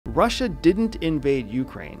Russia didn't invade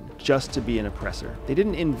Ukraine just to be an oppressor. They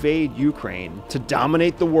didn't invade Ukraine to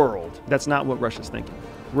dominate the world. That's not what Russia's thinking.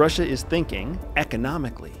 Russia is thinking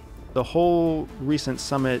economically. The whole recent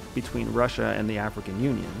summit between Russia and the African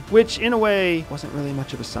Union, which in a way wasn't really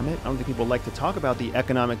much of a summit. I don't think people like to talk about the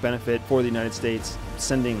economic benefit for the United States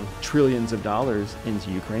sending trillions of dollars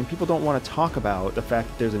into Ukraine. People don't want to talk about the fact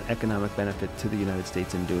that there's an economic benefit to the United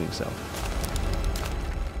States in doing so.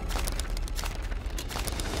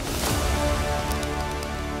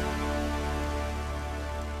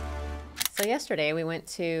 So yesterday we went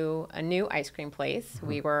to a new ice cream place.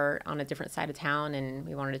 We were on a different side of town and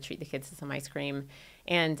we wanted to treat the kids to some ice cream.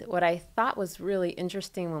 And what I thought was really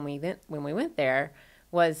interesting when we went there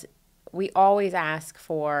was we always ask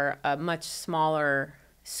for a much smaller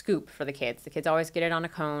scoop for the kids. The kids always get it on a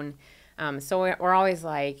cone. So we're always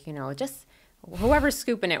like, you know, just whoever's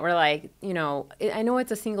scooping it, we're like, you know, I know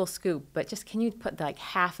it's a single scoop, but just can you put like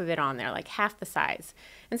half of it on there, like half the size?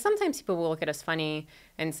 And sometimes people will look at us funny,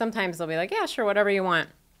 and sometimes they'll be like, yeah, sure, whatever you want.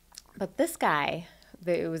 But this guy,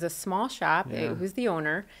 it was a small shop, who's the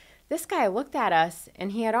owner, this guy looked at us,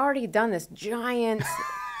 and he had already done this giant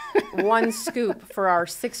one scoop for our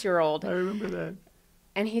 6-year-old. I remember that.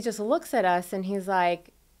 And he just looks at us, and he's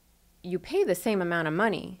like, you pay the same amount of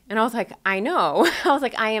money. And I was like, I know. I was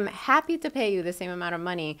like, I am happy to pay you the same amount of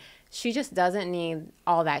money. She just doesn't need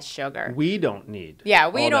all that sugar. We don't need. Yeah,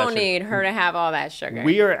 we don't need her to have all that sugar.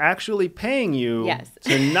 We are actually paying you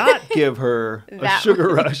to not give her a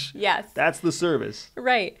sugar rush. Yes. That's the service.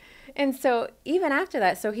 Right. And so even after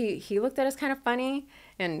that, so he looked at us kind of funny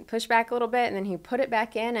and pushed back a little bit, and then he put it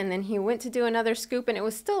back in, and then he went to do another scoop, and it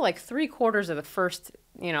was still like 3/4 of the first,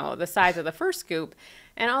 you know, the size of the first scoop.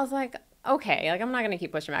 And I was like, okay, like I'm not going to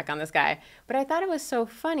keep pushing back on this guy. But I thought it was so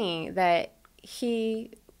funny that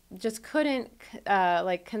he just couldn't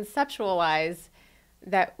like conceptualize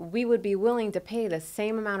that we would be willing to pay the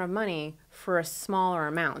same amount of money for a smaller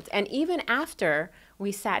amount. And even after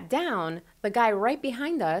we sat down, the guy right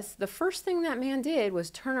behind us, the first thing that man did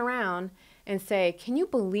was turn around and say, can you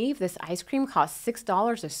believe this ice cream costs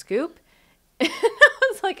 $6 a scoop? And I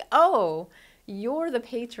was like, oh, you're the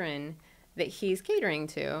patron that he's catering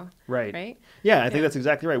to. Right. Right? Yeah, I think that's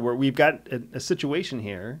exactly right. Where we've got a situation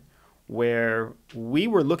here where we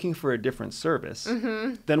were looking for a different service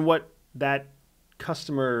than what that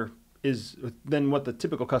customer is, than what the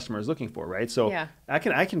typical customer is looking for, right? So I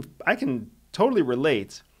can totally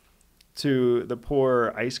relate to the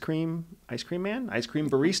poor ice cream man, ice cream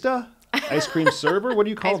barista, ice cream server. What do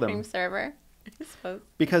you call them? Ice cream server. I suppose.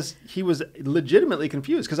 Because he was legitimately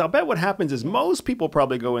confused. Because I'll bet what happens is most people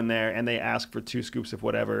probably go in there and they ask for 2 scoops of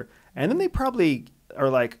whatever. And then they probably are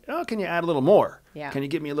like, oh, can you add a little more? Yeah. Can you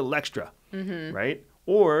give me a little extra? Right?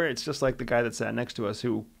 Or it's just like the guy that sat next to us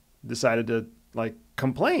who decided to like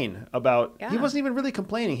complain about, he wasn't even really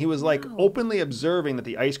complaining. He was like openly observing that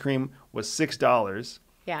the ice cream was $6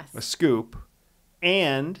 a scoop.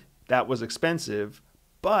 And that was expensive.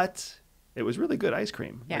 But it was really good ice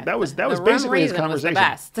cream. Yeah, like that was basically his conversation.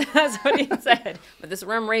 Was the best. That's what he said. But this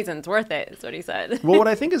rum raisin's worth it. That's what he said. Well, what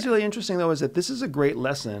I think is really interesting, though, is that this is a great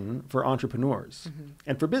lesson for entrepreneurs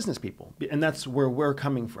and for business people. And that's where we're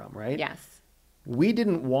coming from, right? Yes. We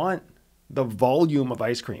didn't want the volume of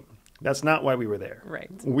ice cream. That's not why we were there. Right.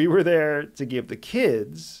 We were there to give the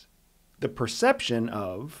kids the perception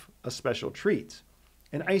of a special treat,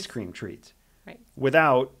 an ice cream treat,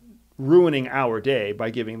 without ruining our day by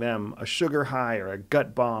giving them a sugar high or a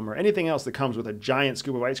gut bomb or anything else that comes with a giant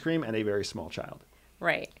scoop of ice cream and a very small child.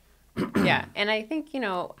 Right. Yeah. And I think, you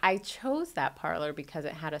know, I chose that parlor because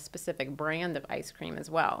it had a specific brand of ice cream as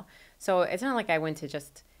well. So it's not like I went to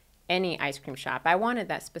just any ice cream shop. I wanted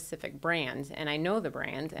that specific brand, and I know the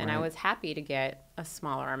brand, and I was happy to get a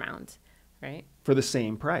smaller amount. Right. For the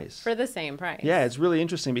same price. For the same price. Yeah, it's really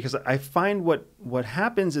interesting because I find what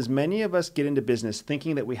happens is many of us get into business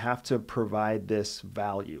thinking that we have to provide this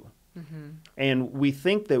value. And we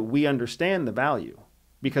think that we understand the value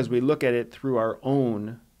because we look at it through our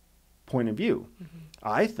own point of view.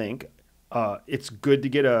 I think it's good to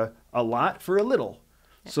get a lot for a little.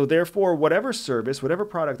 So therefore, whatever service, whatever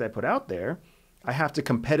product I put out there, I have to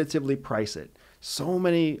competitively price it. So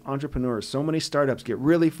many entrepreneurs, so many startups get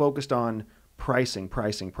really focused on pricing.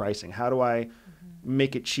 How do I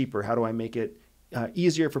make it cheaper? How do I make it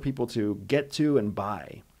easier for people to get to and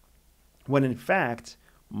buy? When in fact,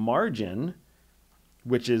 margin,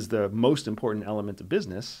 which is the most important element of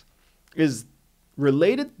business, is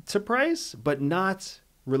related to price, but not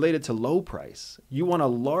related to low price. You want a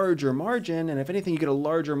larger margin, and if anything, you get a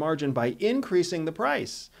larger margin by increasing the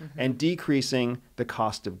price and decreasing the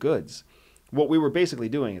cost of goods. what we were basically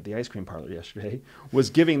doing at the ice cream parlor yesterday was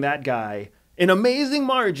giving that guy an amazing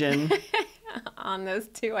margin on those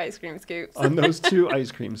 2 ice cream scoops. on those 2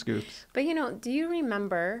 ice cream scoops. But, do you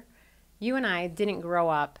remember, you and I didn't grow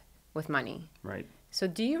up with money. Right. So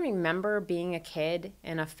do you remember being a kid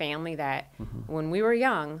in a family that when we were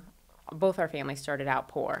young, both our families started out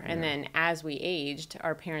poor. And then as we aged,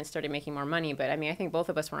 our parents started making more money. But, I think both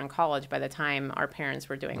of us were in college by the time our parents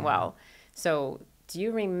were doing well. So do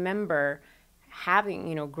you remember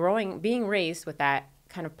having, being raised with that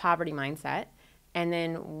kind of poverty mindset? And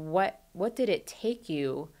then what did it take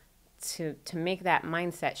you to make that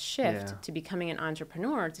mindset shift to becoming an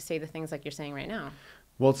entrepreneur to say the things like you're saying right now?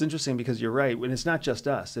 Well, it's interesting because you're right. And it's not just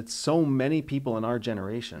us. It's so many people in our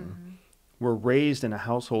generation were raised in a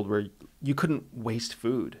household where you couldn't waste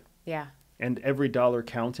food. Yeah. And every dollar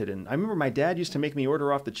counted. And I remember my dad used to make me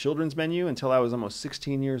order off the children's menu until I was almost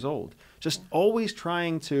 16 years old. Just always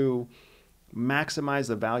trying to maximize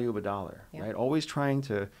the value of a dollar, right? Always trying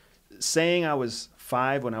to, saying I was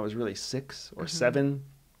 5 when I was really 6 or 7,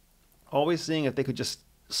 always seeing if they could just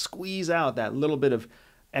squeeze out that little bit of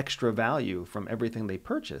extra value from everything they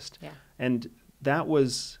purchased. Yeah. And that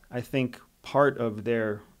was, I think, part of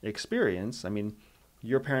their experience. I mean,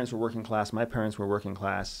 your parents were working class, my parents were working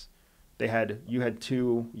class. You had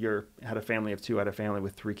a family of 2, I had a family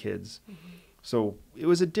with 3 kids. So it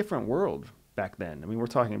was a different world back then. I mean, we're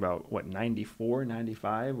talking about, 94,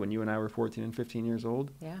 95, when you and I were 14 and 15 years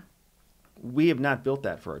old? Yeah. We have not built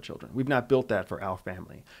that for our children. We've not built that for our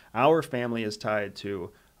family. Our family is tied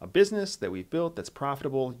to a business that we've built that's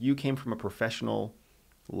profitable. You came from a professional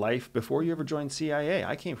life before you ever joined CIA.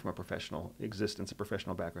 I came from a professional existence, a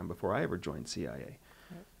professional background before I ever joined CIA.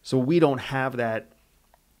 Right. So we don't have that.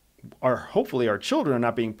 Hopefully our children are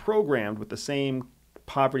not being programmed with the same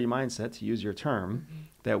poverty mindset, to use your term,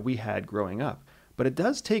 that we had growing up. But it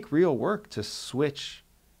does take real work to switch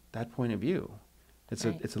that point of view. It's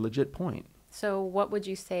a legit point. So what would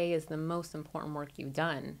you say is the most important work you've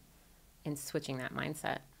done in switching that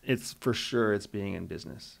mindset? It's for sure it's being in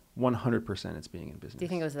business. 100% it's being in business. Do you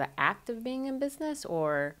think it was the act of being in business,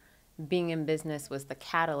 or being in business was the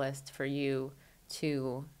catalyst for you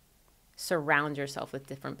to surround yourself with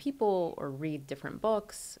different people or read different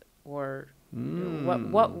books, or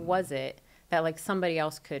what was it that like somebody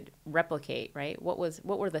else could replicate, right? What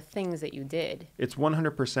were the things that you did? It's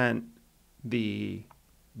 100% the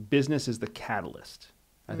business is the catalyst.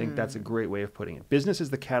 I think that's a great way of putting it. Business is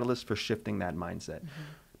the catalyst for shifting that mindset.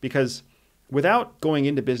 Because without going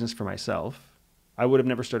into business for myself, I would have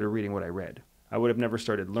never started reading what I read. I would have never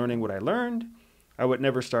started learning what I learned. I would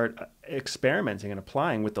never start experimenting and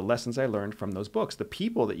applying with the lessons I learned from those books. The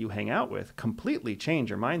people that you hang out with completely change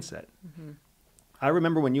your mindset. I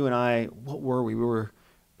remember when you and I, what were we? We were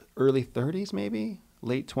early 30s maybe,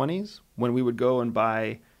 late 20s, when we would go and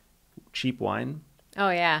buy cheap wine. Oh,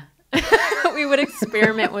 yeah. We would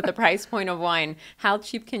experiment with the price point of wine. How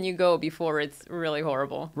cheap can you go before it's really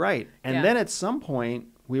horrible? Right. And then at some point,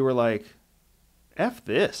 we were like, F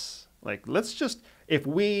this. Like, let's just, if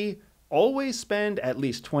we always spend at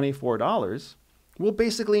least $24, we'll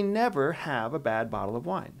basically never have a bad bottle of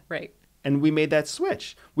wine. Right. And we made that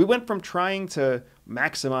switch. We went from trying to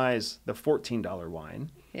maximize the $14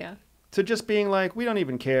 wine to just being like, we don't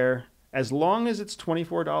even care. As long as it's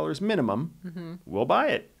 $24 minimum, we'll buy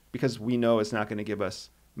it, because we know it's not going to give us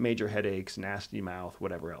major headaches, nasty mouth,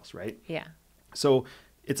 whatever else, right? Yeah. So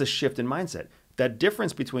it's a shift in mindset. That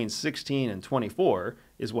difference between 16 and 24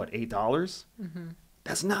 is what, $8?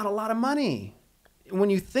 That's not a lot of money. When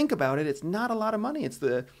you think about it, it's not a lot of money. It's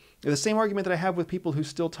the same argument that I have with people who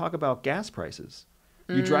still talk about gas prices.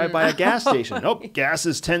 You drive by a gas station. Oh, gas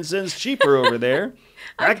is 10 cents cheaper over there.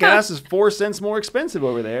 That gas is 4 cents more expensive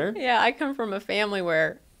over there. Yeah, I come from a family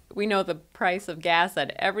where we know the price of gas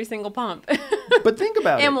at every single pump. But think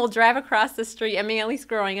about it. And we'll drive across the street. I mean, at least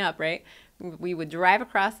growing up, right? We would drive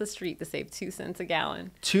across the street to save 2 cents a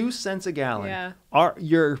gallon. 2 cents a gallon. Yeah.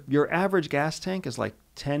 Your average gas tank is like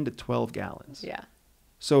 10 to 12 gallons. Yeah.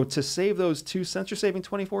 So to save those 2 cents, you're saving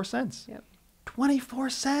 24 cents. Yep. 24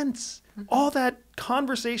 cents. All that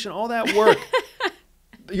conversation, all that work.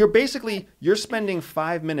 You're spending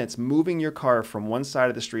 5 minutes moving your car from one side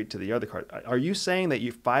of the street to the other car. Are you saying that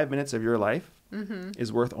 5 minutes of your life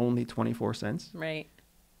is worth only 24 cents? Right.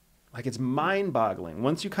 Like, it's mind-boggling.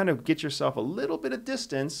 Once you kind of get yourself a little bit of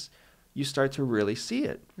distance, you start to really see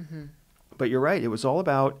it. But you're right. It was all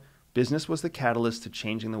about business was the catalyst to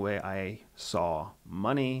changing the way I saw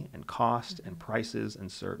money and cost and prices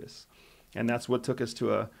and service. And that's what took us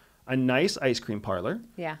to a a nice ice cream parlor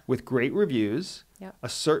Yeah. with great reviews, Yep. a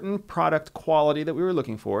certain product quality that we were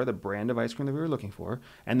looking for, the brand of ice cream that we were looking for.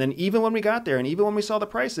 And then even when we got there and even when we saw the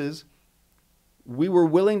prices, we were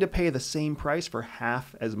willing to pay the same price for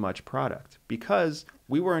half as much product because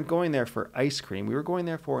we weren't going there for ice cream. We were going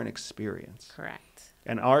there for an experience. Correct.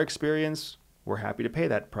 And our experience, we're happy to pay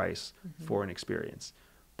that price for an experience.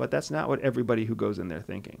 But that's not what everybody who goes in there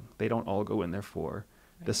thinking. They don't all go in there for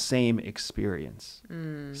the same experience.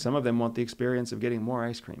 Some of them want the experience of getting more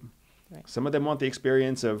ice cream. Right. Some of them want the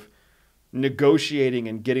experience of negotiating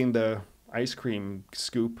and getting the ice cream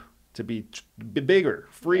scoop to be bigger,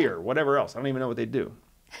 freer, whatever else. I don't even know what they do.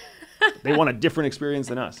 They want a different experience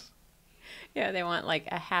than us. Yeah, they want like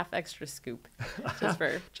a half extra scoop just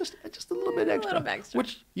for just a little bit extra. A little bit extra.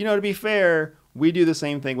 Which, you know, to be fair, we do the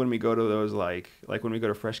same thing when we go to those like when we go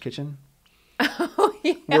to Fresh Kitchen. Oh,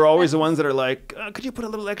 yeah. We're always the ones that are like, could you put a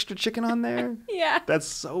little extra chicken on there? Yeah. That's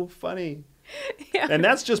so funny. Yeah. And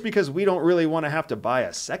that's just because we don't really want to have to buy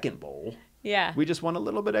a second bowl. Yeah. We just want a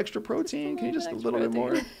little bit extra protein. Can you just a little bit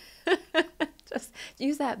more? Just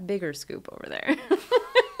use that bigger scoop over there.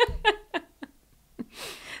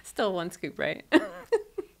 Still one scoop, right?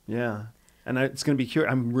 Yeah. And it's going to be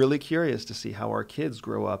I'm really curious to see how our kids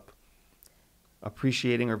grow up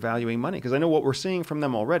appreciating or valuing money. Because I know what we're seeing from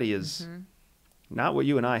them already is not what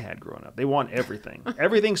you and I had growing up. They want everything.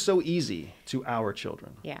 Everything's so easy to our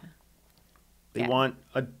children. Yeah. They want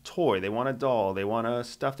a toy. They want a doll. They want a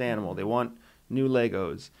stuffed animal. They want new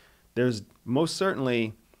Legos. There's most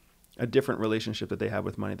certainly a different relationship that they have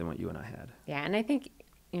with money than what you and I had. Yeah, and I think,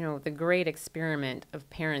 you know, the great experiment of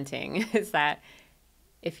parenting is that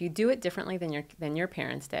if you do it differently than your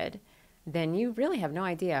parents did, then you really have no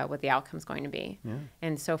idea what the outcome's going to be. Yeah.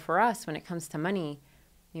 And so for us, when it comes to money,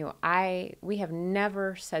 you know, we have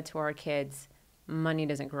never said to our kids, money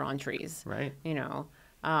doesn't grow on trees. Right. You know.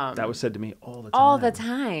 That was said to me all the time. All the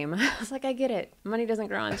time. I was like, I get it. Money doesn't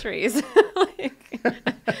grow on trees.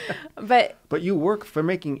 But you work for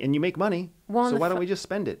and you make money, well, so why don't we just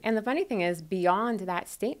spend it? And the funny thing is, beyond that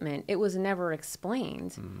statement, it was never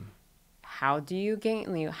explained. How do you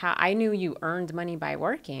gain? How I knew you earned money by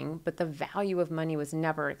working, but the value of money was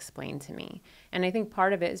never explained to me. And I think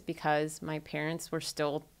part of it is because my parents were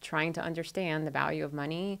still trying to understand the value of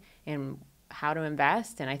money and how to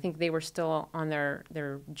invest. And I think they were still on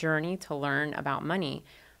their journey to learn about money.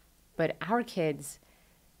 But our kids,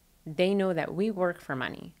 they know that we work for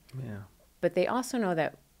money. Yeah. But they also know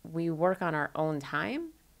that we work on our own time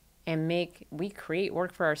and we create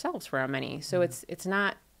work for ourselves for our money. So it's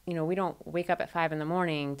not, you know, we don't wake up at 5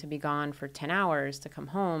 a.m. to be gone for 10 hours to come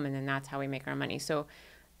home, and then that's how we make our money. So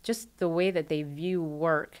just the way that they view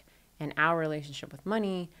work and our relationship with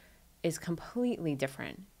money is completely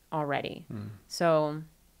different already. So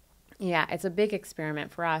yeah, it's a big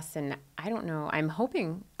experiment for us, and I don't know, I'm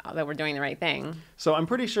hoping that we're doing the right thing. So I'm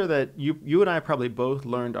pretty sure that you and I probably both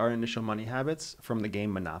learned our initial money habits from the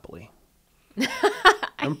game Monopoly.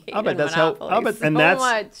 I'll bet that's how.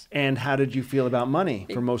 Much. And how did you feel about money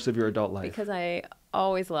for most of your adult life? Because I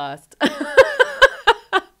always lost.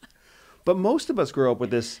 But most of us grow up with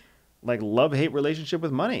this like love-hate relationship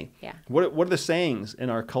with money. Yeah. What are the sayings in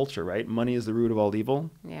our culture, right? Money is the root of all evil.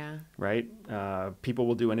 Yeah. Right? People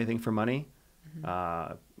will do anything for money.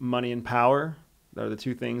 Money and power are the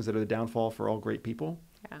two things that are the downfall for all great people.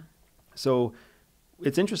 Yeah. So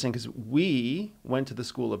it's interesting because we went to the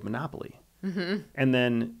school of Monopoly. And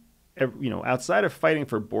then, you know, outside of fighting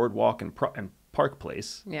for Boardwalk and Park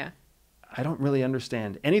Place, Yeah. I don't really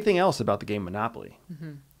understand anything else about the game Monopoly.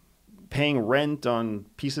 Paying rent on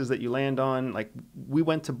pieces that you land on. Like, we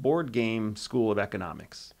went to board game school of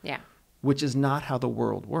economics. Yeah. Which is not how the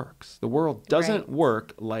world works. The world doesn't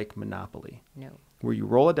work like Monopoly. No. Where you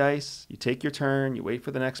roll a dice, you take your turn, you wait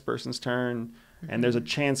for the next person's turn, and there's a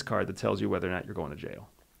chance card that tells you whether or not you're going to jail.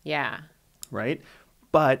 Yeah. Right?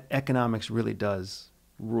 But economics really does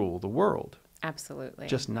rule the world. Absolutely.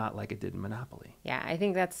 Just not like it did in Monopoly. Yeah, I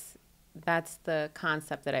think that's the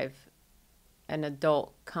concept that I've an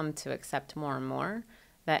adult come to accept more and more,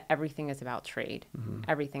 that everything is about trade.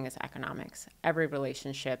 Everything is economics. Every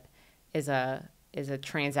relationship is a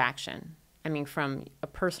transaction. I mean, from a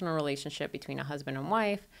personal relationship between a husband and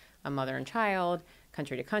wife, a mother and child,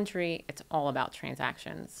 country to country, it's all about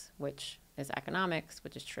transactions, which is economics,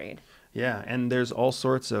 which is trade. Yeah, and there's all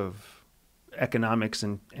sorts of economics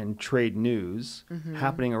and trade news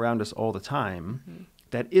happening around us all the time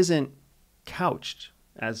that isn't couched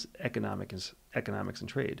as economics and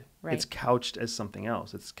trade. Right. It's couched as something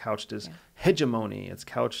else. It's couched as hegemony. It's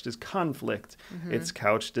couched as conflict. It's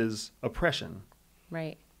couched as oppression.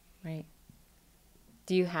 Right, right.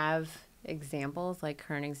 Do you have examples, like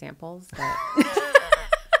current examples that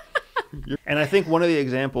And I think one of the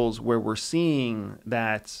examples where we're seeing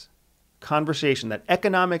that conversation, that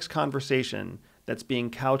economics conversation that's being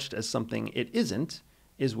couched as something it isn't,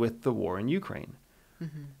 is with the war in Ukraine.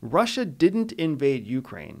 Russia didn't invade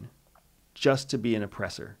Ukraine just to be an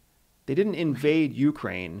oppressor. They didn't invade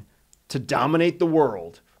Ukraine to dominate the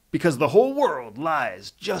world because the whole world lies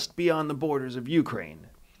just beyond the borders of Ukraine.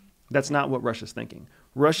 That's not what Russia's thinking.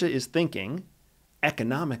 Russia is thinking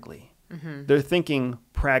economically. They're thinking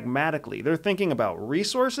pragmatically. They're thinking about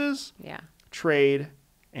resources, trade,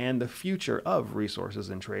 and the future of resources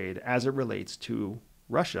and trade as it relates to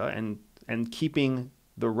Russia and keeping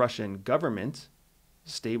the Russian government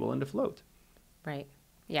stable and afloat. Right.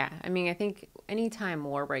 Yeah. I mean, I think anytime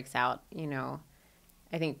war breaks out, you know,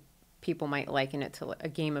 I think people might liken it to a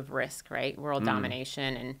game of Risk, right? World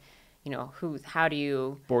domination and, you know, how do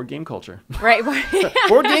you... Board game culture. Right.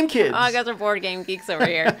 Board game kids. Oh, I guys are board game geeks over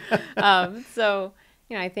here. So,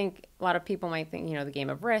 you know, I think a lot of people might think, you know, the game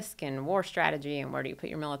of Risk and war strategy and where do you put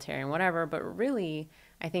your military and whatever. But really,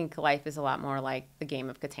 I think life is a lot more like the game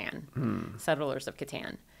of Catan, Settlers of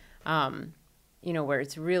Catan, you know, where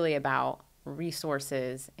it's really about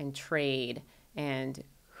resources and trade and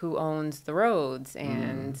who owns the roads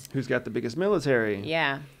and... Who's got the biggest military.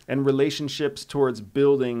 Yeah. And relationships towards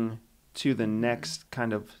building to the next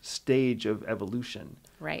kind of stage of evolution,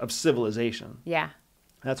 right, of civilization. Yeah.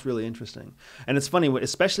 That's really interesting. And it's funny,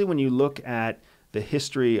 especially when you look at the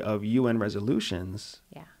history of UN resolutions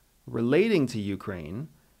relating to Ukraine,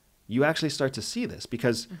 you actually start to see this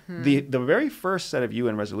because the very first set of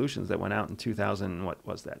UN resolutions that went out in 2000, what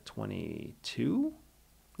was that, 22?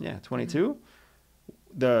 Yeah, 22.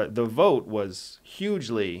 The vote was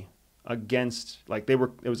hugely against, like it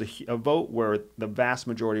was a vote where the vast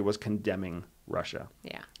majority was condemning Russia.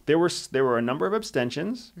 Yeah. There were a number of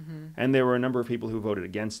abstentions, and there were a number of people who voted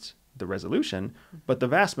against the resolution, but the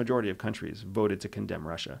vast majority of countries voted to condemn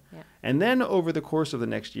Russia. Yeah. And then over the course of the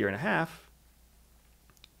next year and a half,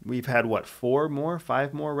 we've had,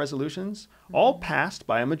 5 more resolutions, all passed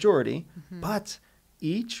by a majority, but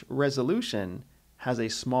each resolution has a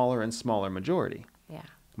smaller and smaller majority. Yeah.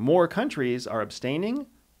 More countries are abstaining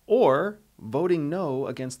or voting no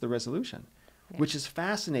against the resolution, which is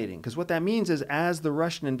fascinating because what that means is as the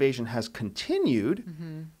Russian invasion has continued,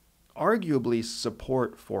 arguably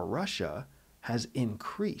support for Russia has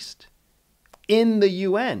increased in the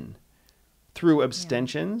UN through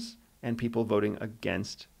abstentions and people voting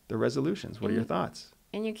against the resolutions. What are your thoughts?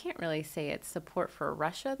 And you can't really say it's support for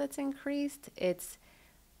Russia that's increased. It's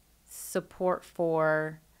support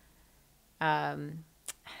for, I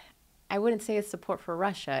wouldn't say it's support for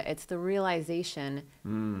Russia. It's the realization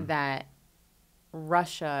that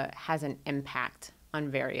Russia has an impact on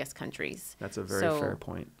various countries. That's a very fair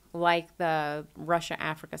point. Like the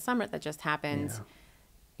Russia-Africa summit that just happened,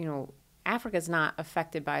 you know, Africa's not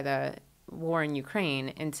affected by the war in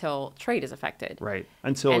Ukraine until trade is affected. Right.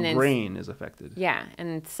 Until grain is affected. Yeah.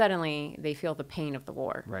 And suddenly they feel the pain of the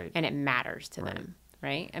war. Right. And it matters to them.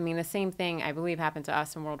 Right. I mean, the same thing I believe happened to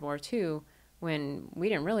us in World War II when we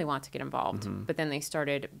didn't really want to get involved. But then they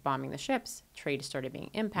started bombing the ships. Trade started being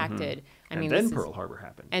impacted. And then Pearl Harbor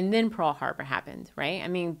happened. And then Pearl Harbor happened. Right. I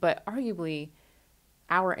mean, but arguably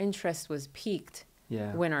our interest was piqued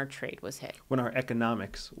when our trade was hit. When our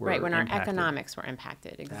economics were when impacted. our economics were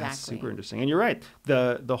impacted. Exactly. That's super interesting. And you're right.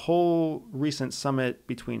 The whole recent summit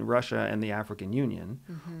between Russia and the African Union,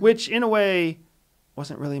 which in a way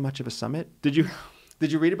wasn't really much of a summit. Did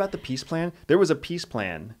you read about the peace plan? There was a peace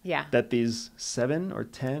plan that these 7 or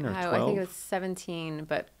 10 or 12? I think it was 17,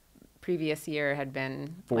 but previous year had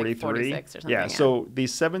been 43? Like 46 or something. Yeah, so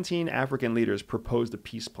these 17 African leaders proposed a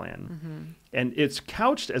peace plan. And it's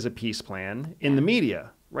couched as a peace plan in the media,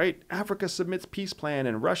 right? Africa submits peace plan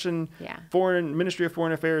and Russian Ministry of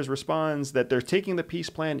Foreign Affairs responds that they're taking the peace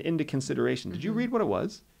plan into consideration. Did you read what it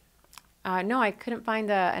was? No, I couldn't find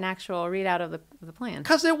an actual readout of the plan.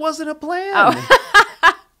 Because it wasn't a plan.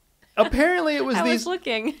 Oh. Apparently it was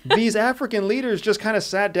looking. these African leaders just kind of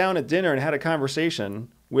sat down at dinner and had a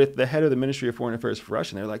conversation with the head of the Ministry of Foreign Affairs for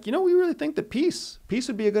Russia. And they're like, you know, we really think that peace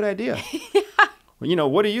would be a good idea. Well, you know,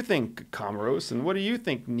 what do you think, Comoros? And what do you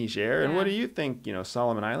think, Niger? And what do you think, you know,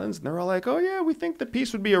 Solomon Islands? And they're all like, oh, yeah, we think that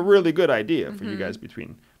peace would be a really good idea for you guys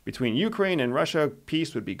between Ukraine and Russia.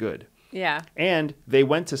 Peace would be good. Yeah. And they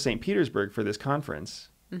went to St. Petersburg for this conference.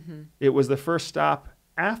 It was the first stop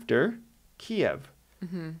after Kyiv.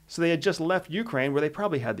 So they had just left Ukraine, where they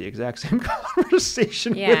probably had the exact same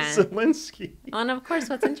conversation with Zelensky. Well, and of course,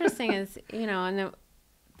 what's interesting is, you know, and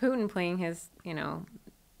Putin playing his, you know,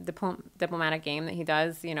 diplomatic game that he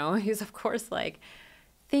does, you know, he's of course like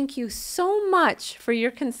thank you so much for your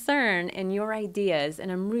concern and your ideas,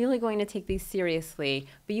 and I'm really going to take these seriously,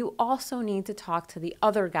 but you also need to talk to the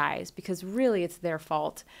other guys because really it's their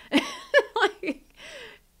fault. Like,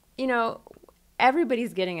 you know,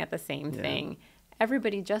 everybody's getting at the same thing.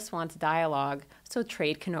 Everybody just wants dialogue so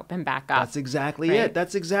trade can open back up. That's exactly it.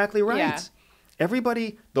 That's exactly right. Yeah.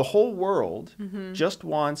 Everybody, the whole world just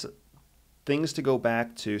wants things to go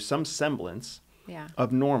back to some semblance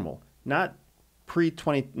of normal. Not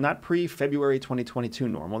pre-February 2022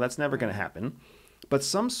 normal. That's never going to happen. But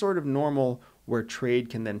some sort of normal where trade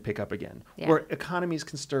can then pick up again, where economies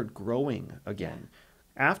can start growing again.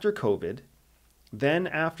 After COVID, then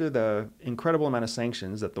after the incredible amount of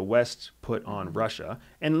sanctions that the West put on Russia,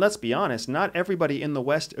 and let's be honest, not everybody in the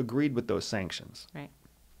West agreed with those sanctions. Right.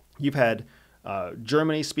 You've had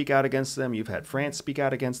Germany speak out against them. You've had France speak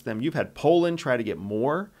out against them. You've had Poland try to get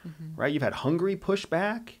more, right? You've had Hungary push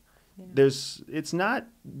back. It's not,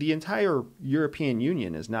 the entire European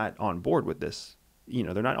Union is not on board with this. You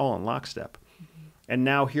know, they're not all in lockstep. And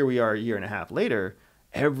now here we are a year and a half later,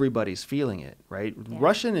 everybody's feeling it, right?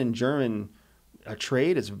 Russian and German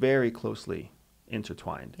trade is very closely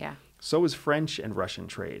intertwined. Yeah. So is French and Russian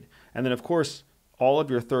trade. And then, of course, all of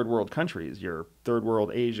your third world countries, your third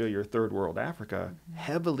world Asia, your third world Africa,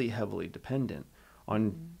 heavily, heavily dependent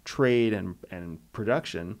on trade and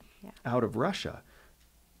production out of Russia.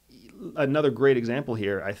 Another great example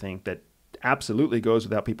here, I think, that absolutely goes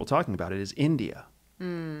without people talking about it is India.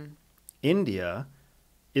 India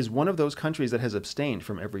is one of those countries that has abstained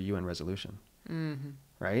from every UN resolution,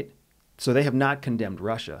 right? So they have not condemned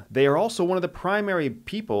Russia. They are also one of the primary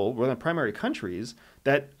people, one of the primary countries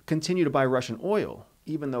that continue to buy Russian oil,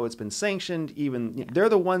 even though it's been sanctioned. They're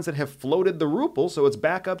the ones that have floated the ruble, so it's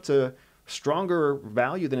back up to stronger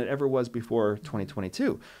value than it ever was before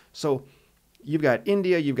 2022. So you've got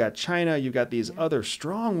India, you've got China, you've got these other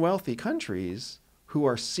strong, wealthy countries who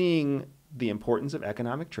are seeing the importance of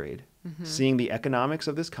economic trade, seeing the economics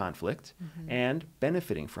of this conflict, and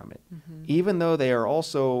benefiting from it. Even though they are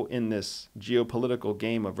also in this geopolitical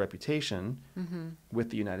game of reputation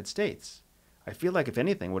with the United States. I feel like, if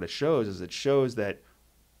anything, what it shows is it shows that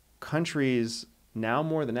countries, now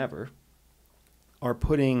more than ever, are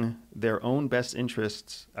putting their own best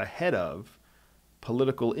interests ahead of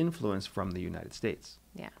political influence from the United States.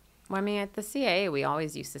 Yeah. Well, I mean, at the CIA, we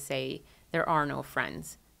always used to say there are no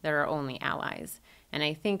friends. There are only allies. And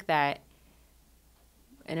I think that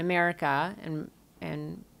in America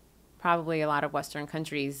and probably a lot of Western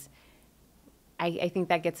countries, I think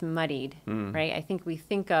that gets muddied, right? I think we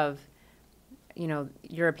think of, you know,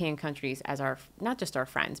 European countries as our, not just our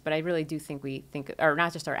friends, but I really do think we think, or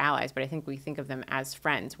not just our allies, but I think we think of them as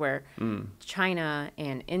friends, where China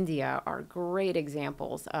and India are great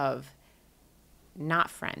examples of not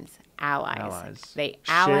friends, allies.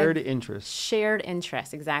 Shared interests. Shared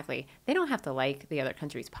interests, exactly. They don't have to like the other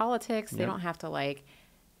country's politics. They don't have to like,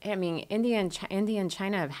 I mean, India and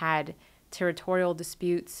China have had territorial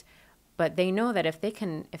disputes, but they know that if they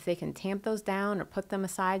can tamp those down or put them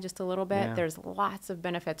aside just a little bit, there's lots of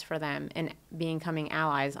benefits for them in becoming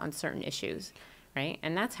allies on certain issues. Right?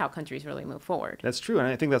 And that's how countries really move forward. That's true. And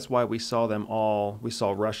I think that's why we saw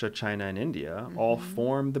Russia, China, and India all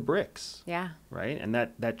form the BRICS. Yeah. Right? And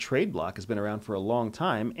that trade bloc has been around for a long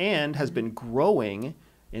time and has been growing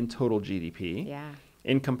in total GDP. Yeah.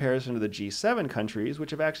 In comparison to the G7 countries,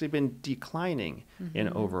 which have actually been declining in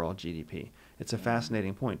overall GDP. It's a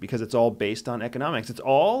fascinating point because it's all based on economics. It's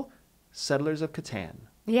all settlers of Catan.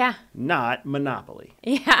 Yeah. Not Monopoly.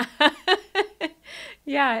 Yeah.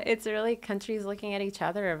 Yeah, it's really countries looking at each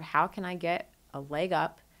other of how can I get a leg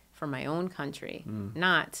up for my own country,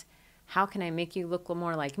 not how can I make you look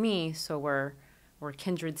more like me so we're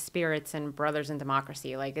kindred spirits and brothers in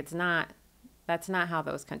democracy. Like that's not how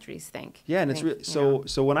those countries think. Yeah, and it's really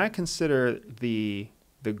so when I consider the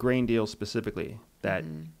grain deal specifically that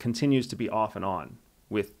continues to be off and on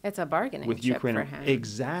with it's a bargaining with chip Ukraine for him.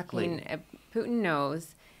 Exactly. I mean, Putin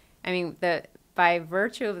knows. I mean, by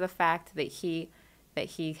virtue of the fact that he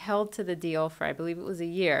held to the deal for, I believe it was a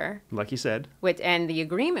year. Like you said. And the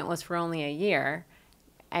agreement was for only a year.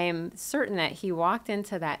 I am certain that he walked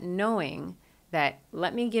into that knowing that,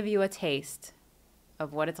 let me give you a taste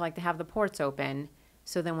of what it's like to have the ports open.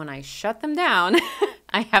 So then when I shut them down,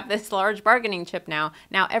 I have this large bargaining chip now.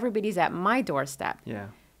 Now everybody's at my doorstep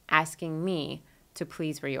asking me to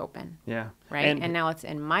please reopen. Yeah. Right? And now it's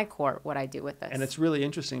in my court what I do with this. And it's really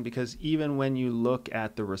interesting because even when you look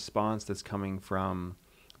at the response that's coming from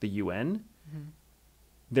the UN,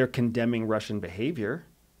 they're condemning Russian behavior,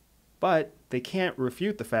 but they can't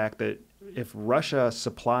refute the fact that if Russia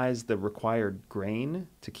supplies the required grain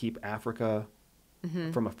to keep Africa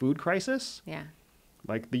from a food crisis. Yeah.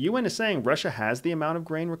 Like the UN is saying Russia has the amount of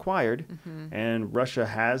grain required and Russia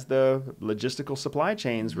has the logistical supply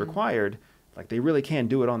chains required. Like they really can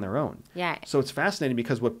do it on their own. Yeah. So it's fascinating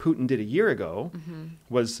because what Putin did a year ago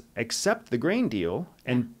was accept the grain deal.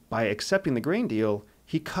 And by accepting the grain deal,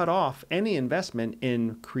 he cut off any investment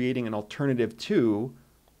in creating an alternative to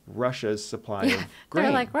Russia's supply of grain.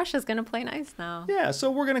 They're like, Russia's going to play nice now. Yeah,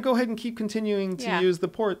 so we're going to go ahead and keep continuing to use the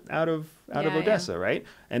port out of Odessa, right?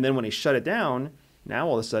 And then when he shut it down, now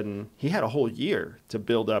all of a sudden he had a whole year to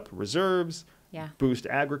build up reserves, boost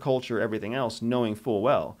agriculture, everything else, knowing full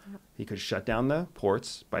well he could shut down the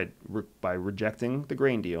ports by rejecting the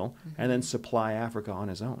grain deal and then supply Africa on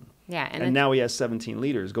his own. Yeah, and now he has 17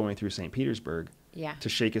 leaders going through St. Petersburg yeah. to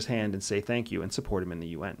shake his hand and say thank you and support him in the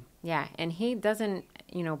UN. Yeah, and he doesn't,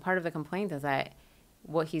 you know, part of the complaint is that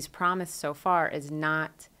what he's promised so far does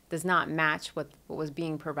not match what was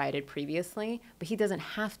being provided previously, but he doesn't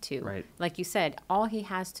have to. Right. Like you said, all he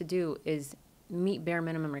has to do is meet bare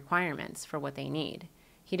minimum requirements for what they need.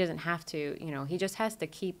 He doesn't have to, you know, he just has to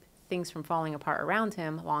keep things from falling apart around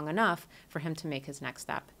him long enough for him to make his next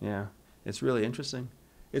step. Yeah, it's really interesting.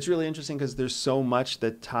 It's really interesting because there's so much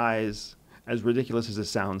that ties, as ridiculous as it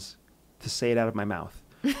sounds, to say it out of my mouth.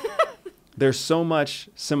 There's so much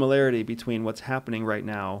similarity between what's happening right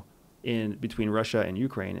now between Russia and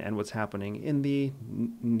Ukraine and what's happening in the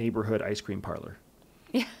neighborhood ice cream parlor.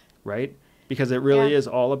 Yeah. Right? Because it really is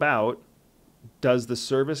all about, does the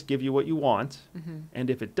service give you what you want? Mm-hmm. And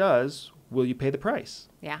if it does, will you pay the price?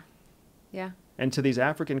 Yeah. Yeah. And to these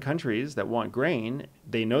African countries that want grain,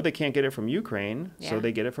 they know they can't get it from Ukraine, so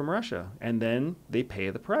they get it from Russia. And then they pay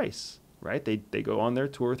the price, right? They go on their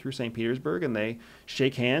tour through St. Petersburg and they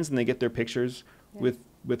shake hands and they get their pictures with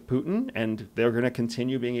Putin, and they're going to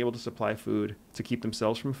continue being able to supply food to keep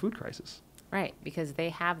themselves from a food crisis. Right, because they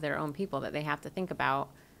have their own people that they have to think about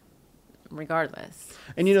regardless.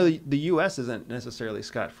 And, you know, the U.S. isn't necessarily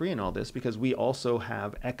scot-free in all this because we also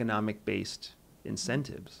have economic-based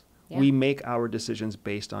incentives. Yeah. We make our decisions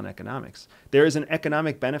based on economics. There is an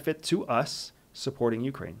economic benefit to us supporting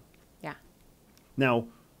Ukraine. Yeah. Now,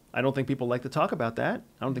 I don't think people like to talk about that.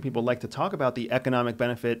 I don't think people like to talk about the economic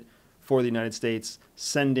benefit for the United States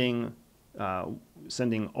sending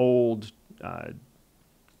old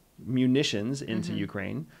munitions into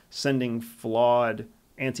Ukraine, sending flawed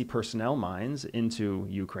anti-personnel mines into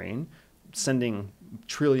Ukraine, sending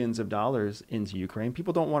trillions of dollars into Ukraine.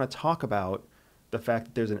 People don't want to talk about the fact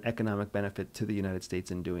that there's an economic benefit to the United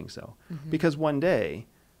States in doing so. Because one day,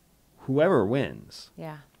 whoever wins,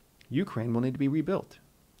 Ukraine will need to be rebuilt.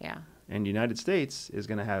 Yeah. And the United States is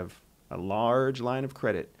going to have a large line of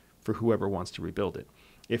credit for whoever wants to rebuild it.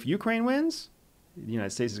 If Ukraine wins, the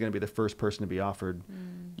United States is going to be the first person to be offered,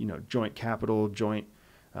 you know, joint capital, joint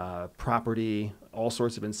property, all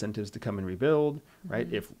sorts of incentives to come and rebuild, right?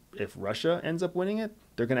 If Russia ends up winning it,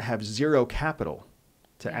 they're going to have zero capital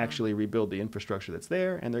to actually rebuild the infrastructure that's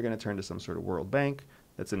there, and they're going to turn to some sort of World Bank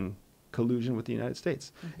that's in collusion with the United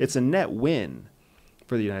States. It's a net win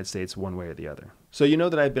for the United States one way or the other. So you know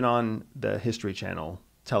that I've been on the History Channel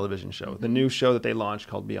television show, the new show that they launched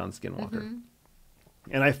called Beyond Skinwalker.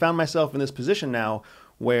 And I found myself in this position now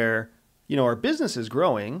where, you know, our business is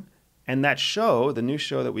growing, and that show, the new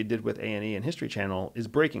show that we did with A&E and History Channel, is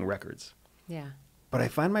breaking records. Yeah. But I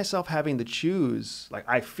find myself having to choose, like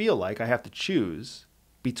I feel like I have to choose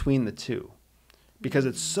between the two because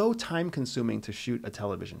it's so time consuming to shoot a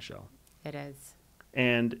television show. It is.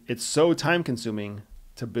 And it's so time consuming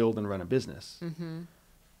to build and run a business.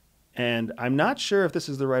 And I'm not sure if this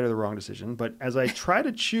is the right or the wrong decision, but as I try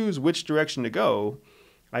to choose which direction to go,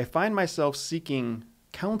 I find myself seeking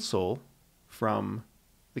counsel from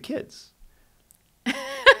the kids.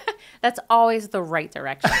 That's always the right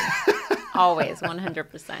direction. Always,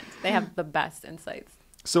 100%. They have the best insights.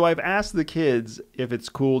 So I've asked the kids if it's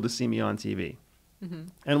cool to see me on TV.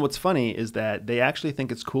 And what's funny is that they actually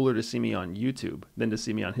think it's cooler to see me on YouTube than to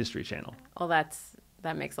see me on History Channel. Well, that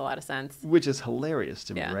makes a lot of sense. Which is hilarious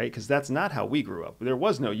to me, right? Because that's not how we grew up. There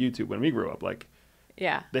was no YouTube when we grew up. Like,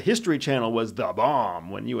 the History Channel was the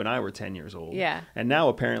bomb when you and I were 10 years old. Yeah. And now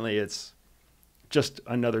apparently it's just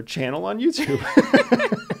another channel on YouTube.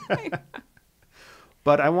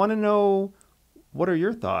 But I want to know, what are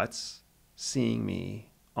your thoughts seeing me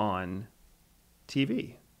on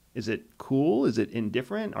TV? Is it cool? Is it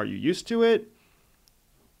indifferent? Are you used to it?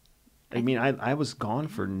 I mean, I was gone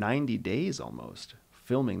for 90 days almost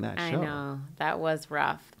filming that show. I know. That was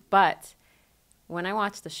rough. But when I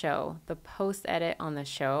watched the show, the post-edit on the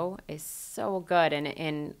show is so good. And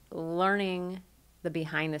in learning the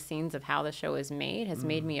behind the scenes of how the show is made has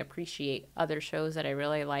made me appreciate other shows that I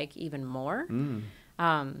really like even more.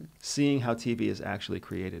 Seeing how TV is actually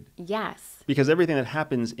created. Yes. Because everything that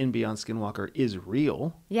happens in Beyond Skinwalker is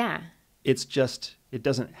real. Yeah. It's just, it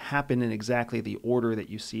doesn't happen in exactly the order that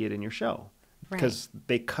you see it in your show. Because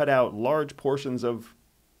they cut out large portions of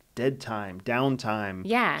dead time, downtime.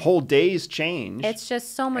 Yeah. Whole days change. It's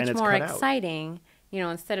just so much more exciting. You know,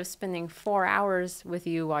 instead of spending 4 hours with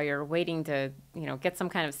you while you're waiting to, you know, get some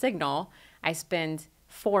kind of signal, I spend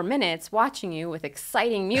 4 minutes watching you with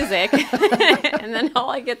exciting music. And then all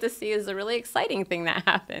I get to see is a really exciting thing that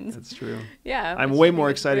happens. That's true. Yeah. I'm way more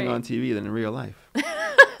exciting on TV than in real life.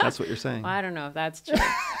 That's what you're saying. Well, I don't know if that's true.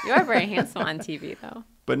 You are very handsome on TV, though.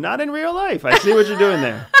 But not in real life. I see what you're doing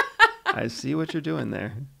there. I see what you're doing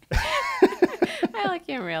there. I like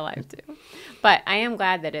you in real life, too. But I am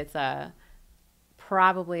glad that it's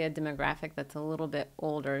probably a demographic that's a little bit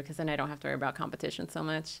older, because then I don't have to worry about competition so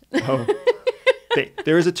much. Oh.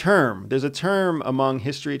 There is a term. There's a term among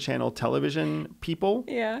History Channel television people.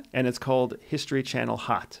 Yeah. And it's called History Channel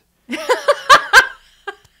hot.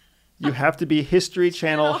 You have to be History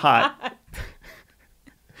Channel hot.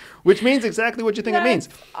 Which means exactly what you think it means.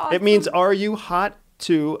 Awesome. It means, are you hot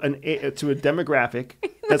to a demographic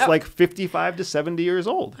that's like 55 to 70 years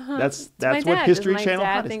old? That's what History Channel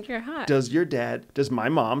hot is. Does my dad think you're hot? Does my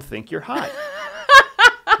mom think you're hot?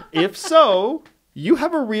 If so, you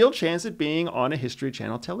have a real chance at being on a History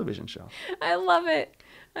Channel television show. I love it.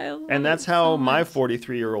 And that's how my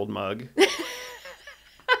 43-year-old mug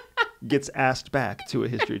gets asked back to a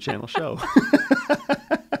History Channel show.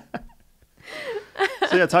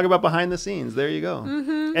 So yeah, talk about behind the scenes. There you go.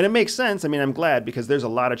 Mm-hmm. And it makes sense. I mean, I'm glad, because there's a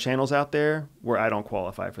lot of channels out there where I don't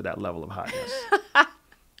qualify for that level of hotness.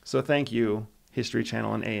 So thank you, History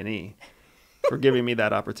Channel and A&E, for giving me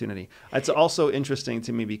that opportunity. It's also interesting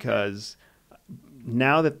to me because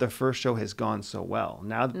now that the first show has gone so well,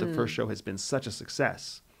 now that the first show has been such a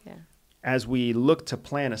success, as we look to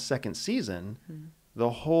plan a second season, the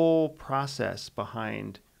whole process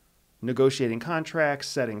behind negotiating contracts,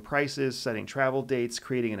 setting prices, setting travel dates,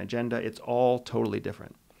 creating an agenda, it's all totally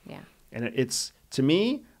different. Yeah. And it's, to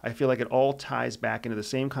me, I feel like it all ties back into the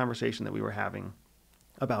same conversation that we were having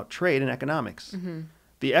about trade and economics. Mm-hmm.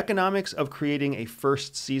 The economics of creating a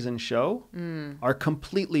first season show are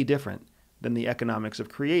completely different than the economics of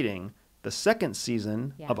creating the second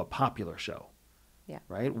season of a popular show. Yeah.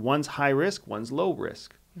 Right? One's high risk, one's low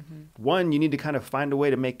risk. Mm-hmm. One, you need to kind of find a way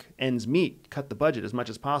to make ends meet, cut the budget as much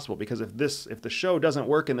as possible, because if the show doesn't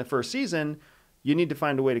work in the first season, you need to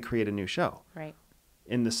find a way to create a new show. Right.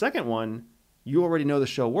 In the second one, you already know the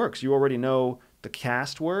show works. You already know the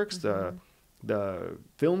cast works, the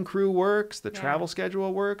film crew works, the travel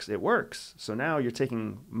schedule works. It works. So now you're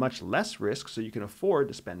taking much less risk, so you can afford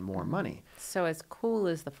to spend more money. So as cool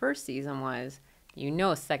as the first season was, you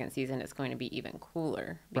know, second season is going to be even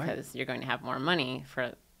cooler, because you're going to have more money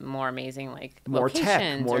for more amazing, like, more locations.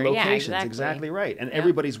 Tech, more locations. Yeah, exactly right. And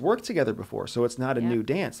everybody's worked together before, so it's not a new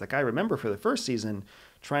dance. Like, I remember for the first season,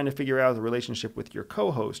 trying to figure out the relationship with your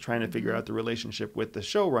co-host, trying to figure out the relationship with the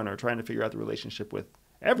showrunner, trying to figure out the relationship with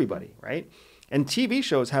everybody, right? And TV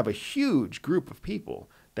shows have a huge group of people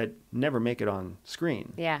that never make it on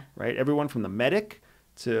screen. Yeah. Right? Everyone from the medic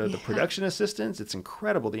to the production assistants. It's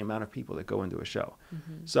incredible the amount of people that go into a show.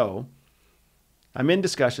 Mm-hmm. So I'm in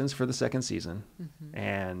discussions for the second season,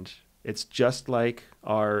 and it's just like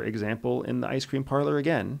our example in the ice cream parlor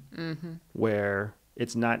again, where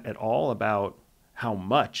it's not at all about how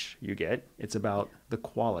much you get. It's about the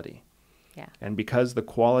quality. Yeah. And because the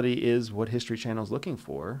quality is what History Channel is looking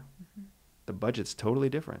for, the budget's totally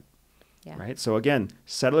different. Yeah. Right? So again,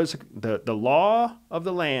 settlers, the law of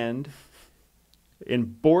the land in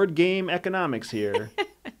board game economics here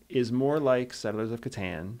is more like Settlers of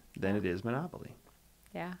Catan than it is Monopoly.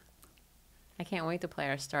 Yeah. I can't wait to play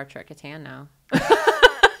our Star Trek Catan now. You're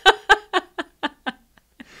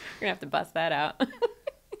going to have to bust that out.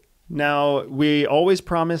 Now, we always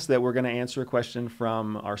promise that we're going to answer a question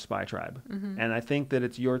from our SpyTribe. And I think that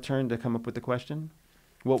it's your turn to come up with the question.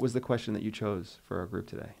 What was the question that you chose for our group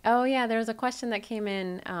today? Oh, yeah. There was a question that came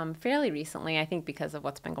in fairly recently, I think because of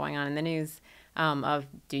what's been going on in the news, of,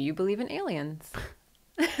 do you believe in aliens?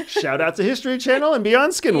 Shout out to History Channel and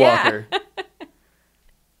Beyond Skinwalker. Yeah.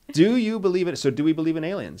 Do you believe it? So do we believe in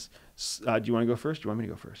aliens? Do you want to go first? Do you want me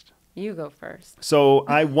to go first? You go first. So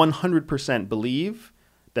I 100% believe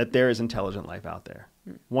that there is intelligent life out there.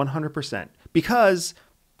 100%. Because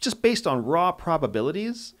just based on raw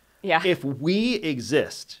probabilities, if we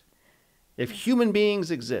exist, if human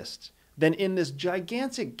beings exist, then in this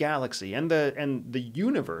gigantic galaxy and the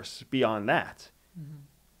universe beyond that,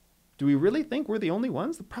 do we really think we're the only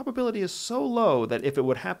ones? The probability is so low that if it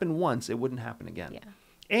would happen once, it wouldn't happen again. Yeah.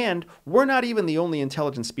 And we're not even the only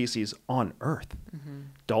intelligent species on Earth. Mm-hmm.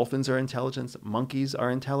 Dolphins are intelligent. Monkeys are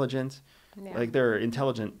intelligent. Yeah. Like they're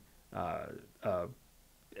intelligent,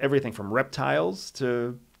 everything from reptiles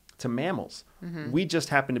to mammals. Mm-hmm. We just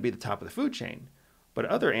happen to be the top of the food chain. But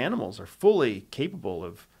other animals are fully capable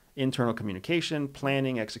of internal communication,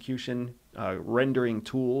 planning, execution, rendering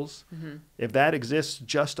tools. Mm-hmm. If that exists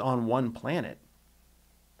just on one planet,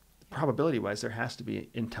 probability-wise, there has to be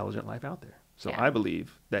intelligent life out there. So Yeah. I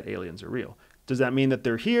believe that aliens are real. Does that mean that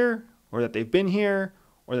they're here, or that they've been here,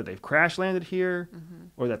 or that they've crash landed here,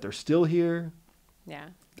 or that they're still here? Yeah.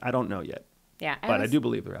 I don't know yet, Yeah. but I do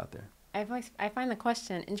believe they're out there. I find the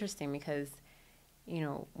question interesting because,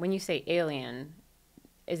 when you say alien,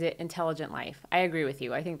 is it intelligent life? I agree with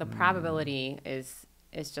you. I think the probability is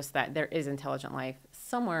just that there is intelligent life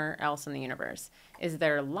somewhere else in the universe. Is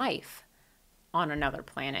there life on another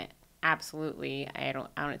planet? Absolutely. I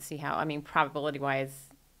don't see how. I mean, probability wise,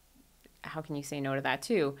 how can you say no to that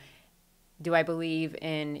too? Do I believe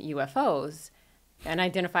in UFOs,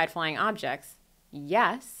 unidentified flying objects?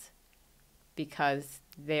 Yes, because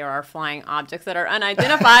there are flying objects that are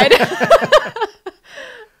unidentified.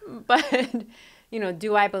 But,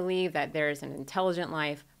 do I believe that there is an intelligent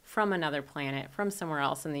life from another planet, from somewhere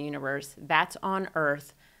else in the universe, that's on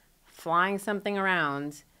Earth, flying something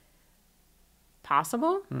around?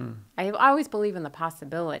 Possible? I always believe in the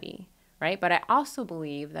possibility, right? But I also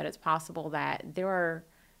believe that it's possible that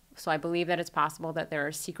I believe that it's possible that there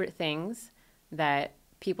are secret things that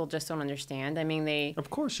people just don't understand. I mean, Of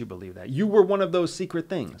course you believe that. You were one of those secret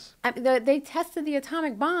things. they tested the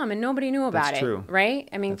atomic bomb and nobody knew about That's true. Right?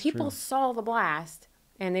 I mean, That's people true. saw the blast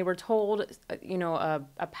and they were told, a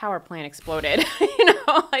power plant exploded.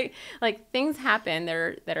 Like things happen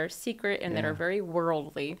that are secret and that are very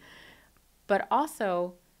worldly. But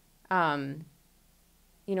also, I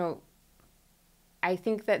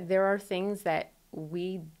think that there are things that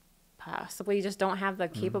we possibly just don't have the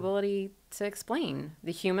capability to explain.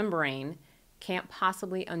 The human brain can't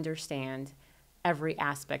possibly understand every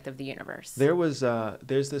aspect of the universe. There's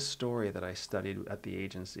this story that I studied at the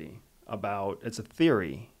agency about, it's a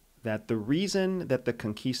theory that the reason that the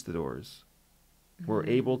conquistadors were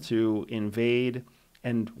able to invade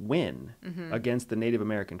and win against the Native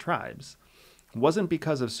American tribes wasn't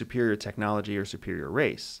because of superior technology or superior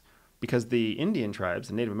race, because the Indian tribes,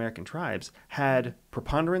 the Native American tribes, had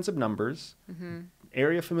preponderance of numbers,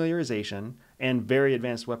 area familiarization, and very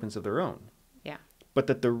advanced weapons of their own. Yeah. But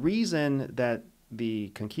that the reason that the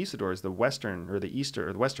conquistadors, the Western or the Eastern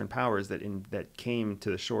or the Western powers that came to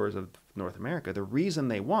the shores of North America, the reason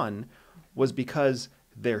they won was because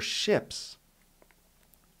their ships,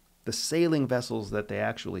 the sailing vessels that they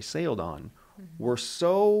actually sailed on, were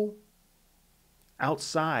so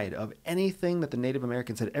outside of anything that the Native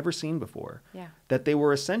Americans had ever seen before, that they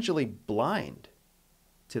were essentially blind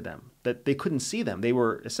to them, that they couldn't see them. They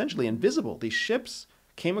were essentially invisible. These ships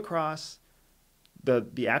came across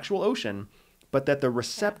the actual ocean, but that the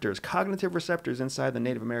receptors, cognitive receptors inside the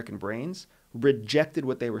Native American brains rejected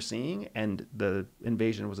what they were seeing, and the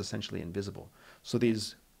invasion was essentially invisible. So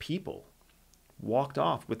these people walked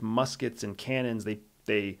off with muskets and cannons.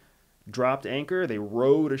 They dropped anchor, they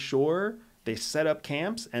rowed ashore, they set up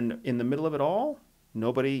camps, and in the middle of it all,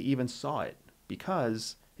 nobody even saw it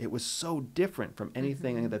because it was so different from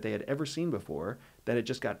anything that they had ever seen before that it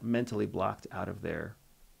just got mentally blocked out of their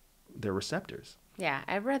receptors. Yeah,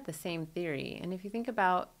 I've read the same theory. And if you think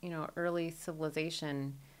about, early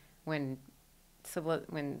civilization, when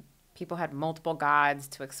people had multiple gods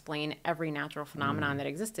to explain every natural phenomenon that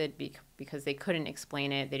existed because they couldn't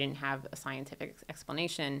explain it, they didn't have a scientific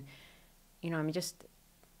explanation.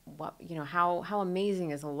 How amazing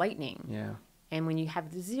is lightning? Yeah. And when you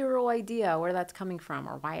have zero idea where that's coming from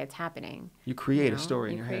or why it's happening, you create a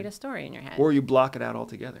story in your head. You create a story in your head. Or you block it out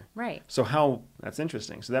altogether. Right. So that's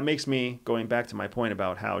interesting. So that makes me, going back to my point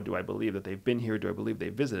about how do I believe that they've been here, do I believe they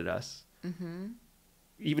visited us?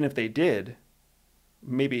 Even if they did,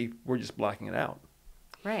 maybe we're just blocking it out.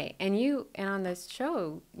 Right. And on this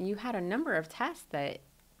show, you had a number of tests that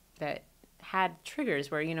had triggers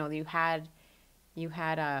where, you had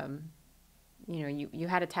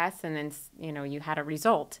a test and then, you had a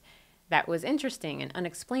result that was interesting and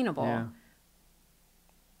unexplainable. Yeah.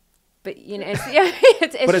 But,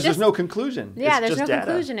 it's but there's no conclusion. Yeah, it's there's no data.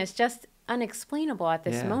 conclusion. It's just unexplainable at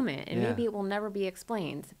this moment. And yeah. maybe it will never be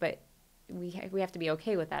explained. But we have to be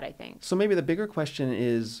okay with that, I think. So maybe the bigger question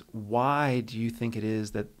is, why do you think it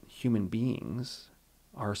is that human beings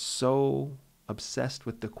are so obsessed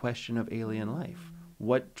with the question of alien life?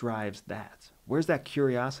 What drives that? Where's that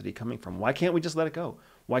curiosity coming from? Why can't we just let it go?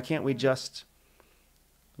 Why can't we just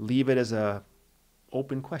leave it as a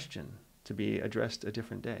open question to be addressed a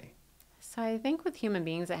different day? So I think with human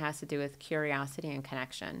beings, it has to do with curiosity and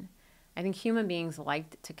connection. I think human beings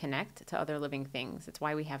like to connect to other living things. It's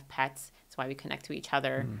why we have pets. It's why we connect to each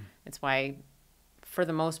other. It's why, for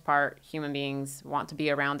the most part, human beings want to be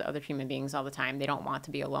around other human beings all the time. They don't want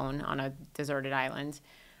to be alone on a deserted island.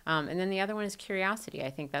 And then the other one is curiosity.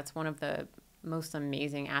 I think that's one of the most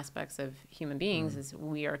amazing aspects of human beings is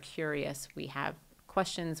we are curious. We have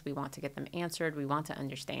questions. We want to get them answered. We want to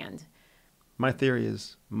understand. My theory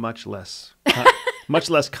is much less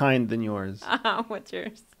kind than yours. What's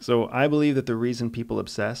yours? So I believe that the reason people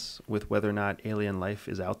obsess with whether or not alien life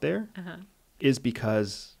is out there is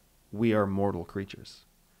because we are mortal creatures.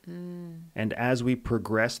 And as we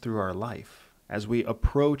progress through our life, as we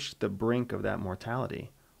approach the brink of that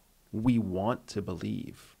mortality, we want to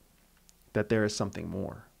believe that there is something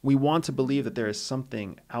more. We want to believe that there is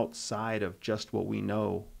something outside of just what we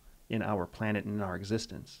know in our planet and in our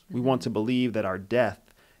existence. We want to believe that our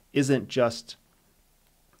death isn't just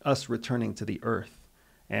us returning to the earth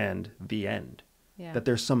and the end. Yeah. That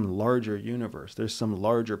there's some larger universe, there's some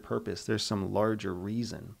larger purpose, there's some larger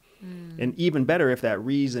reason. And even better if that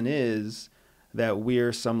reason is that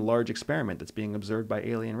we're some large experiment that's being observed by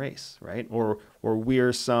alien race, right? Or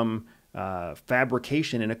we're some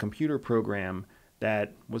fabrication in a computer program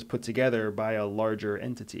that was put together by a larger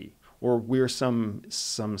entity. Or we're some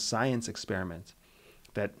science experiment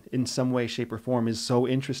that in some way, shape, or form is so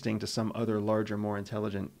interesting to some other larger, more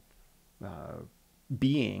intelligent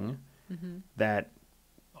being that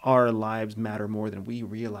our lives matter more than we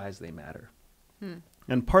realize they matter.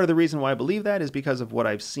 And part of the reason why I believe that is because of what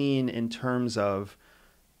I've seen in terms of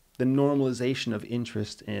the normalization of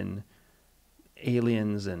interest in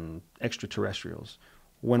aliens and extraterrestrials.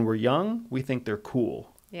 When we're young, we think they're cool.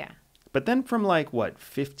 Yeah. But then from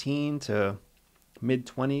 15 to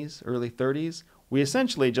mid-20s, early 30s, we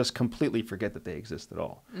essentially just completely forget that they exist at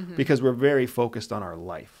all because we're very focused on our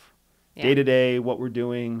life. Day to day, what we're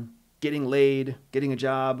doing, getting laid, getting a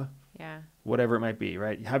job, whatever it might be,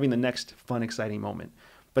 right? Having the next fun, exciting moment.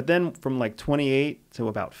 But then from 28 to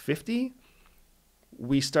about 50,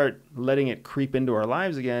 we start letting it creep into our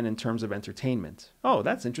lives again in terms of entertainment. Oh,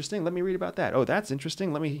 that's interesting. Let me read about that. Oh, that's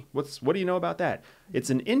interesting. What do you know about that? It's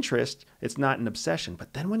an interest. It's not an obsession.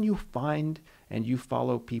 But then when you find and you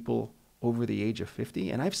follow people over the age of 50,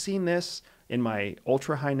 and I've seen this in my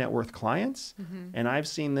ultra high net worth clients, and I've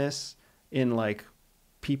seen this in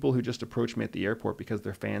people who just approach me at the airport because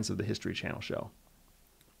they're fans of the History Channel show.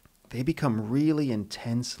 They become really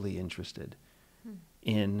intensely interested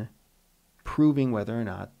in proving whether or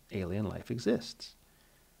not alien life exists.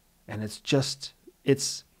 And it's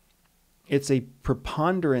a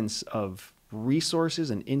preponderance of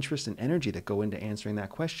resources and interest and energy that go into answering that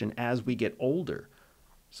question as we get older.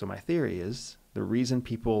 So my theory is the reason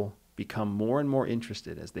people become more and more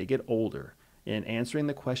interested as they get older in answering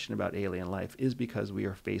the question about alien life is because we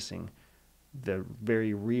are facing the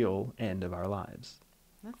very real end of our lives.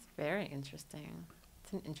 That's very interesting.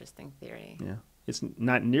 It's an interesting theory. Yeah. It's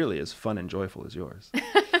not nearly as fun and joyful as yours.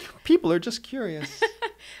 People are just curious.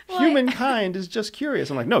 Humankind is just curious.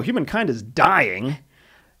 I'm like, no, humankind is dying.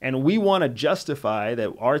 And we want to justify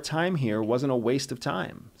that our time here wasn't a waste of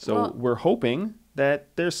time. So we're hoping that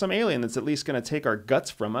there's some alien that's at least going to take our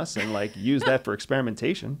guts from us and use that for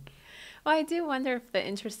experimentation. Well, I do wonder if the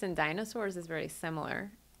interest in dinosaurs is very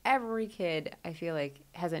similar. Every kid, I feel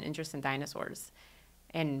has an interest in dinosaurs.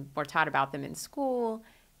 And we're taught about them in school.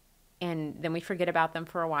 And then we forget about them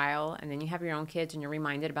for a while. And then you have your own kids and you're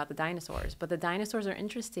reminded about the dinosaurs. But the dinosaurs are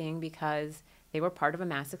interesting because they were part of a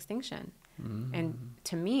mass extinction. And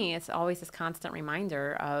to me, it's always this constant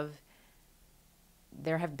reminder of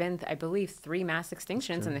there have been, I believe, 3 mass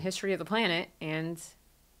extinctions in the history of the planet. And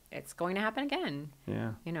it's going to happen again.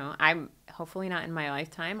 Yeah. I'm hopefully not in my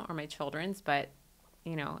lifetime or my children's, but,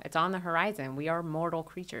 it's on the horizon. We are mortal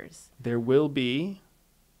creatures. There will be,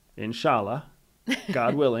 inshallah,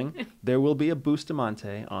 God willing, there will be a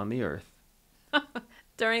Bustamante on the earth.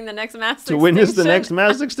 During the next mass extinction. To witness the next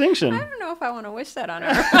mass extinction. I don't know if I want to wish that on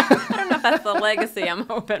Earth. I don't know if that's the legacy I'm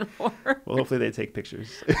hoping for. Well, hopefully they take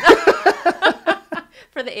pictures.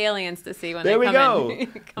 For the aliens to see when there they come in.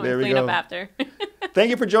 Come and clean up after. Thank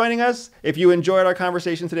you for joining us. If you enjoyed our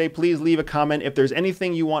conversation today, please leave a comment. If there's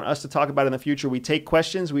anything you want us to talk about in the future, we take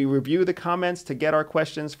questions. We review the comments to get our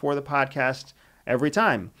questions for the podcast every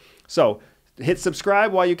time. So hit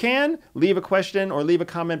subscribe while you can. Leave a question or leave a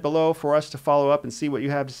comment below for us to follow up and see what you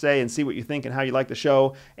have to say and see what you think and how you like the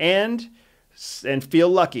show. And feel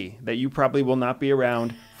lucky that you probably will not be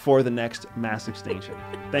around for the next mass extinction.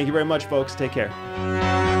 Thank you very much, folks. Take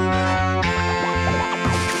care.